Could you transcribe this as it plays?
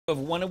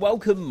Everyone and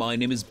welcome, my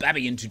name is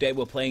Babby and today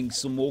we're playing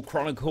some more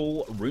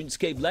Chronicle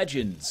Runescape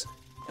Legends.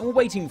 And we're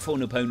waiting for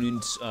an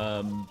opponent,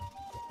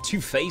 two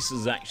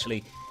faces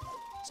actually.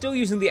 Still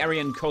using the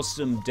Ariane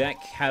custom deck,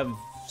 have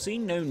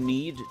seen no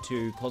need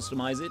to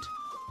customize it.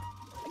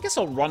 I guess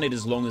I'll run it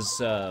as long as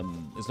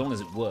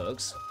it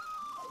works.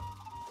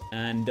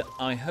 And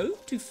I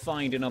hope to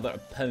find another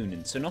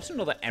opponent, so not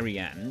another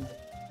Ariane.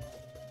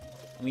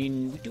 I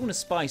mean, we do want to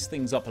spice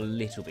things up a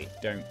little bit,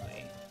 don't we?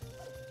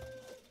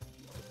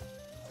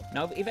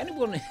 Now, if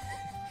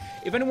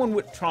anyone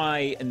would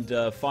try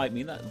and fight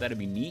me, that'd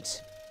be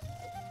neat.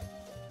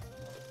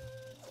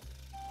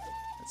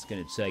 That's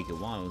gonna take a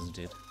while, isn't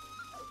it?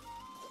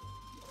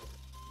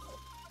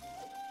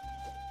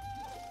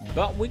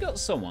 But we got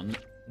someone,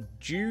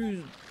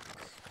 Jukes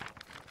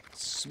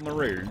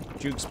Maru,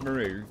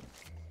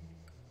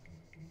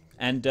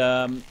 and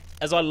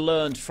as I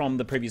learned from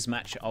the previous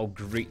match, I'll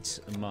greet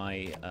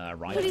my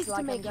rival.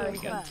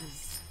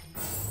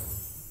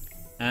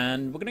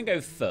 And we're going to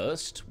go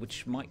first,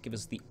 which might give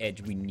us the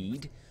edge we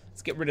need.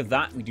 Let's get rid of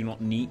that. We do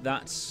not need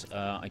that.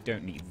 I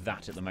don't need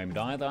that at the moment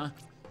either.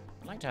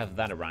 I'd like to have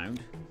that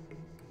around.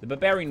 The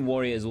Barbarian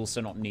Warrior is also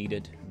not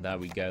needed. There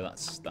we go.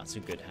 That's a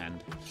good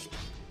hand.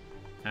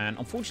 And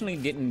unfortunately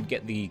didn't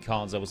get the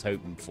cards I was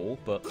hoping for,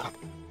 but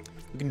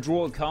we can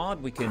draw a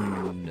card. We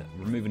can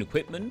remove an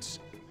equipment.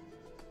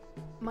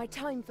 My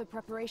time for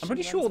preparation. I'm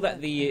pretty sure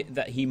that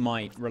he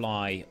might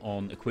rely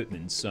on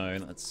equipment, so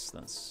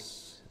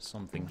that's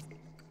something.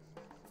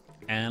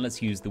 And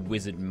let's use the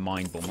Wizard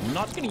Mind Bomb. I'm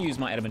not going to use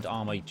my Element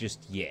Armor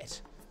just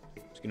yet.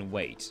 I'm just going to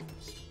wait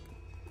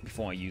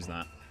before I use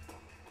that.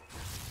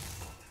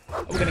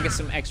 Oh, we're going to get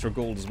some extra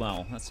gold as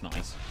well. That's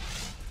nice.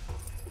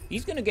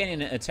 He's going to get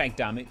in attack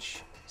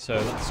damage,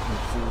 so that's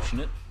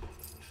unfortunate.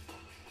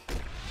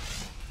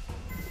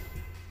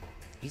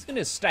 He's going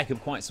to stack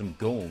up quite some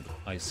gold,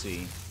 I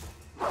see.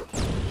 At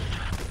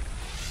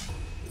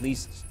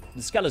least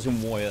the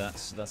Skeleton Warrior,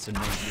 that's a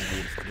nice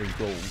reward for 3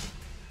 gold.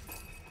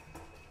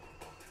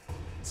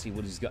 See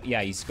what he's got.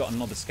 Yeah, he's got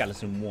another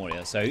Skeleton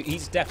Warrior, so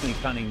he's definitely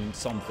planning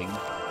something.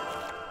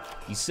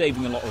 He's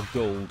saving a lot of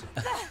gold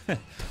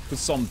for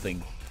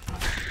something.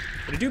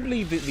 But I do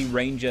believe that the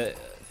Ranger,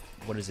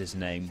 what is his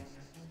name?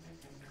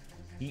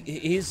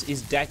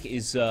 His deck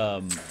is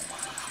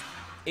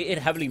it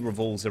heavily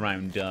revolves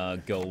around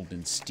gold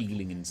and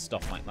stealing and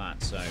stuff like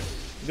that. So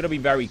we've got to be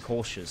very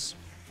cautious.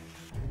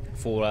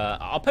 For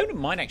our opponent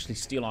might actually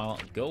steal our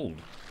gold,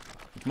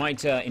 which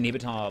might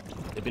inhibit our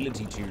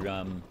ability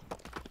to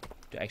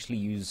actually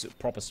use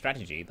proper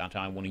strategy that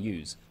I want to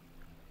use.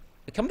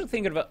 Come to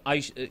think of it, I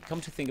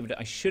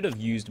should have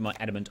used my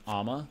adamant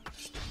armor.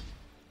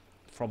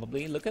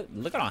 Probably. Look at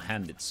our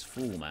hand; it's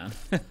full, man.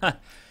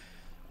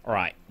 All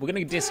right, we're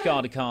going to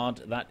discard a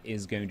card. That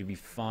is going to be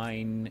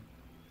fine.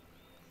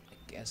 I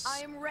guess.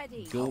 I am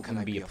ready. Gold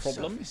can be a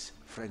problem.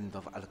 Friend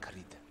of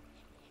Al-Kharid.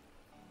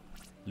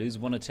 Lose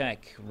 1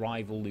 attack.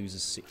 Rival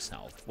loses 6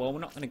 health. Well, we're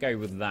not going to go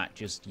with that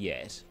just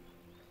yet.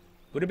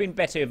 Would have been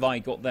better if I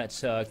got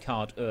that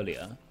card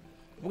earlier.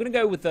 We're going to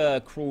go with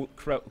the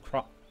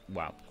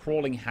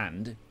Crawling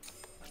Hand.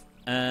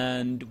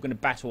 And we're going to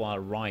battle our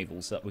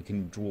rival so that we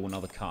can draw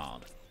another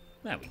card.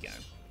 There we go.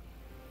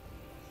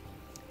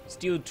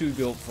 Steal 2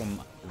 gold from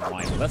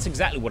rival. That's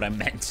exactly what I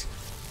meant.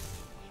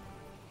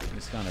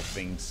 This kind of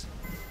things.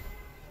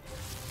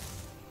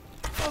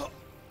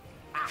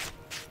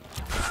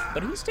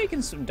 But he's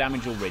taken some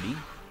damage already,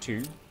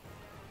 too.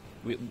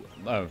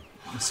 Oh,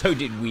 so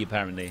did we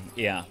apparently.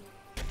 Yeah.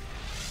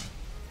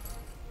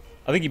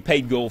 I think he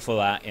paid gold for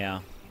that,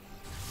 yeah.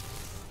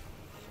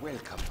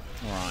 Welcome.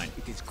 Alright.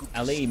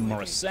 Ali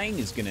Morrisane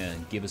is going to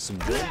give us some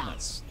gold.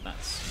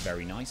 That's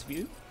very nice of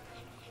you.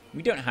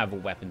 We don't have a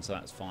weapon, so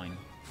that's fine.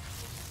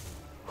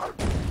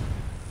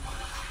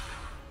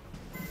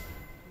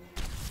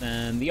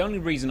 And the only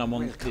reason I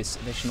want this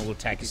additional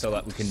attack is so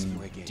that we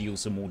can deal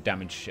some more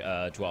damage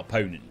to our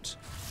opponent.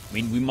 I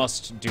mean, we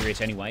must do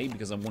it anyway,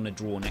 because I want to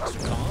draw an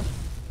extra card.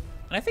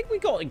 And I think we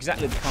got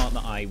exactly the card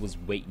that I was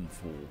waiting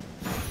for.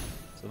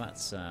 So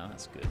that's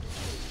good.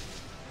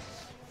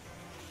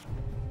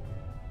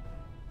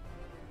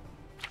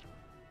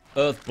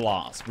 Earth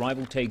Blast.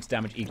 Rival takes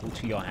damage equal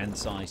to your hand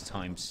size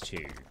times 2.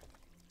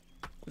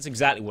 That's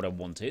exactly what I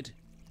wanted.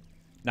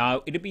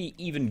 Now, it'd be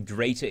even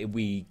greater if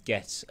we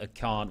get a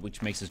card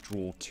which makes us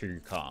draw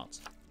 2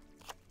 cards.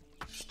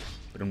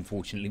 But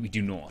unfortunately, we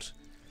do not.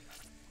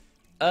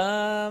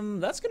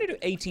 That's going to do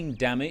 18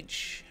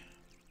 damage.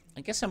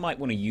 I guess I might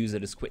want to use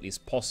it as quickly as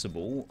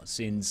possible,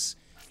 since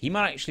he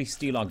might actually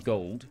steal our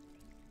gold,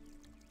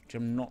 which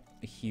I'm not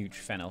a huge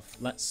fan of.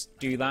 Let's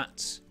do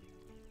that.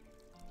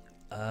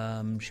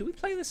 Should we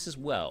play this as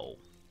well?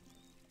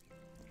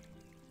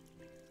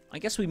 I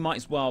guess we might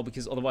as well,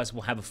 because otherwise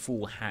we'll have a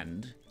full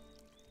hand.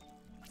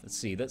 Let's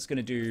see, that's going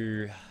to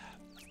do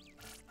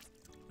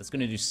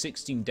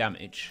 16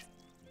 damage.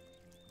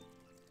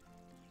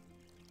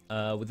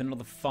 With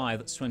another 5,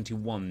 that's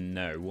 21.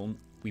 No,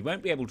 we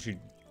won't be able to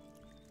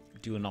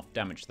do enough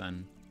damage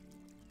then.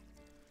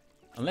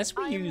 Unless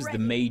we use the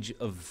Mage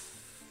of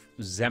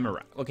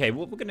Zemara. Okay,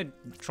 well, we're going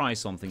to try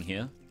something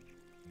here.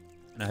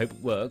 And I hope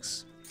it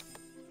works.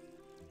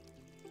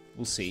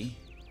 We'll see.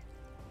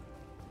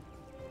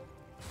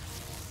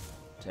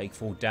 Take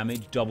 4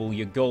 damage, double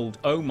your gold.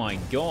 Oh my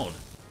god.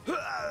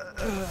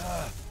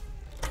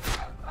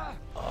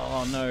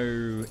 Oh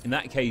no. In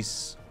that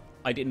case,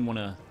 I didn't want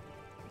to...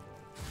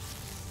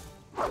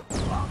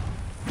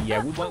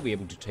 Yeah, we won't be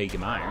able to take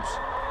him out.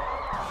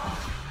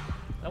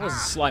 That was a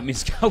slight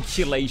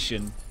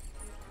miscalculation.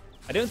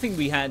 I don't think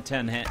we had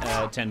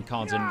 10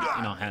 cards in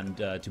our hand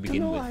to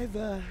begin with.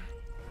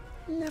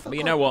 But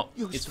you know what?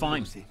 It's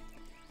fine.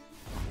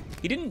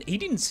 He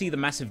didn't see the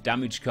massive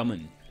damage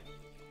coming.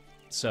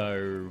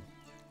 So,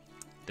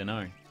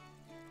 dunno.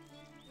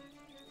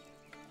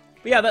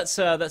 But yeah,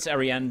 that's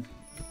Ariane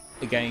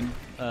again.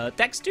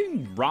 Deck's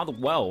doing rather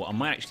well. I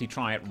might actually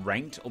try it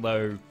ranked,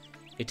 although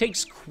it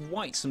takes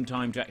quite some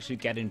time to actually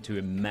get into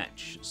a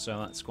match, so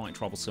that's quite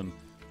troublesome.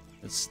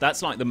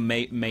 That's like the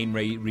main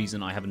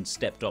reason I haven't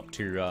stepped up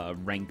to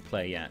ranked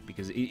play yet,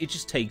 because it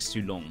just takes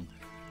too long.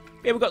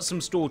 But yeah, we've got some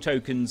store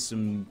tokens,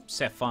 some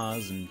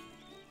sapphires, and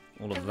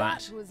all of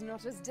that. That was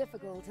not as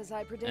difficult as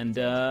I predicted.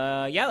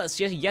 And yeah, that's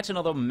yet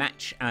another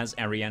match as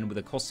Ariane with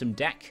a custom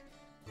deck.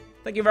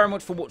 Thank you very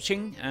much for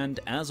watching, and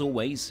as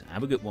always,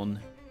 have a good one.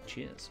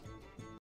 Cheers.